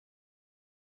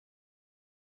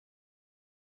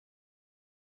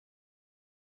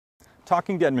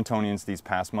Talking to Edmontonians these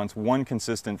past months, one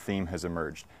consistent theme has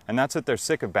emerged, and that's that they're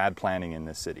sick of bad planning in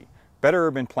this city. Better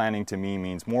urban planning to me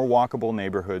means more walkable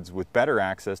neighborhoods with better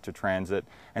access to transit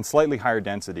and slightly higher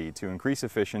density to increase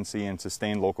efficiency and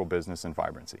sustain local business and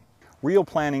vibrancy. Real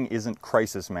planning isn't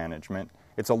crisis management,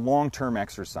 it's a long-term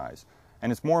exercise.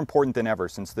 And it's more important than ever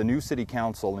since the new City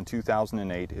Council in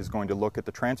 2008 is going to look at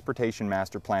the Transportation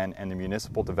Master Plan and the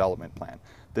Municipal Development Plan,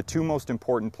 the two most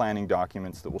important planning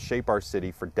documents that will shape our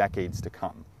city for decades to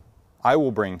come. I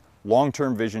will bring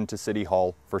long-term vision to City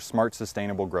Hall for smart,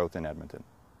 sustainable growth in Edmonton.